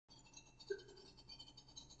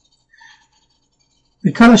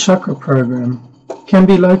The color chakra program can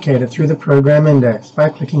be located through the program index by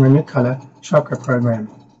clicking on your color chakra program.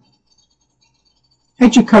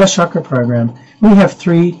 At your color chakra program, we have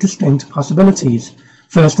three distinct possibilities.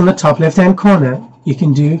 First, in the top left-hand corner, you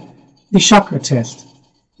can do the chakra test.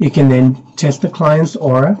 You can then test the client's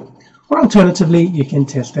aura, or alternatively, you can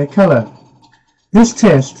test their color. This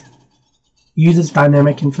test uses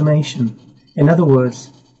dynamic information. In other words,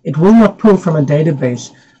 it will not pull from a database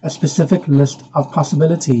a specific list of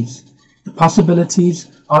possibilities. The possibilities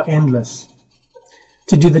are endless.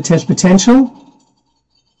 To do the test potential,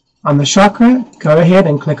 on the chakra, go ahead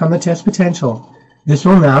and click on the test potential. This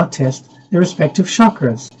will now test the respective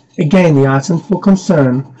chakras. Again, the items for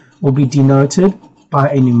concern will be denoted by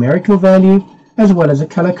a numerical value as well as a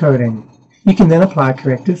color coding. You can then apply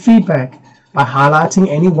corrective feedback by highlighting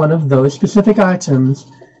any one of those specific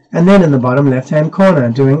items and then in the bottom left-hand corner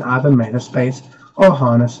doing either meta space or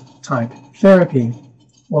harness type therapy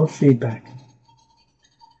or feedback.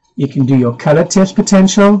 You can do your color test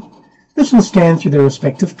potential. This will scan through the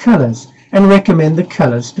respective colors and recommend the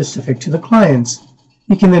colors specific to the clients.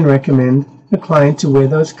 You can then recommend the client to wear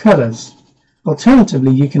those colors.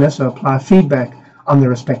 Alternatively, you can also apply feedback on the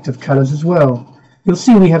respective colors as well. You'll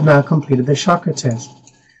see we have now completed the chakra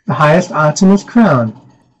test. The highest item is crown.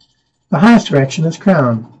 The highest reaction is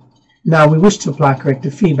crown. Now we wish to apply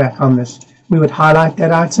corrective feedback on this. We would highlight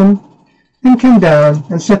that item, then come down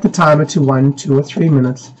and set the timer to 1, 2, or 3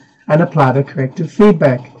 minutes and apply the corrective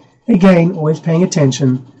feedback. Again, always paying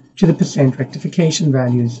attention to the % rectification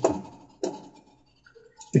values.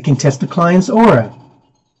 We can test the client's aura.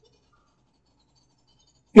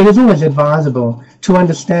 It is always advisable to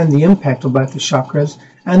understand the impact of both the chakras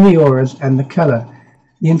and the auras and the color.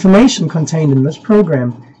 The information contained in this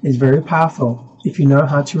program is very powerful if you know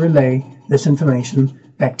how to relay this information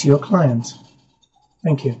back to your clients.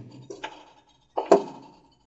 Thank you.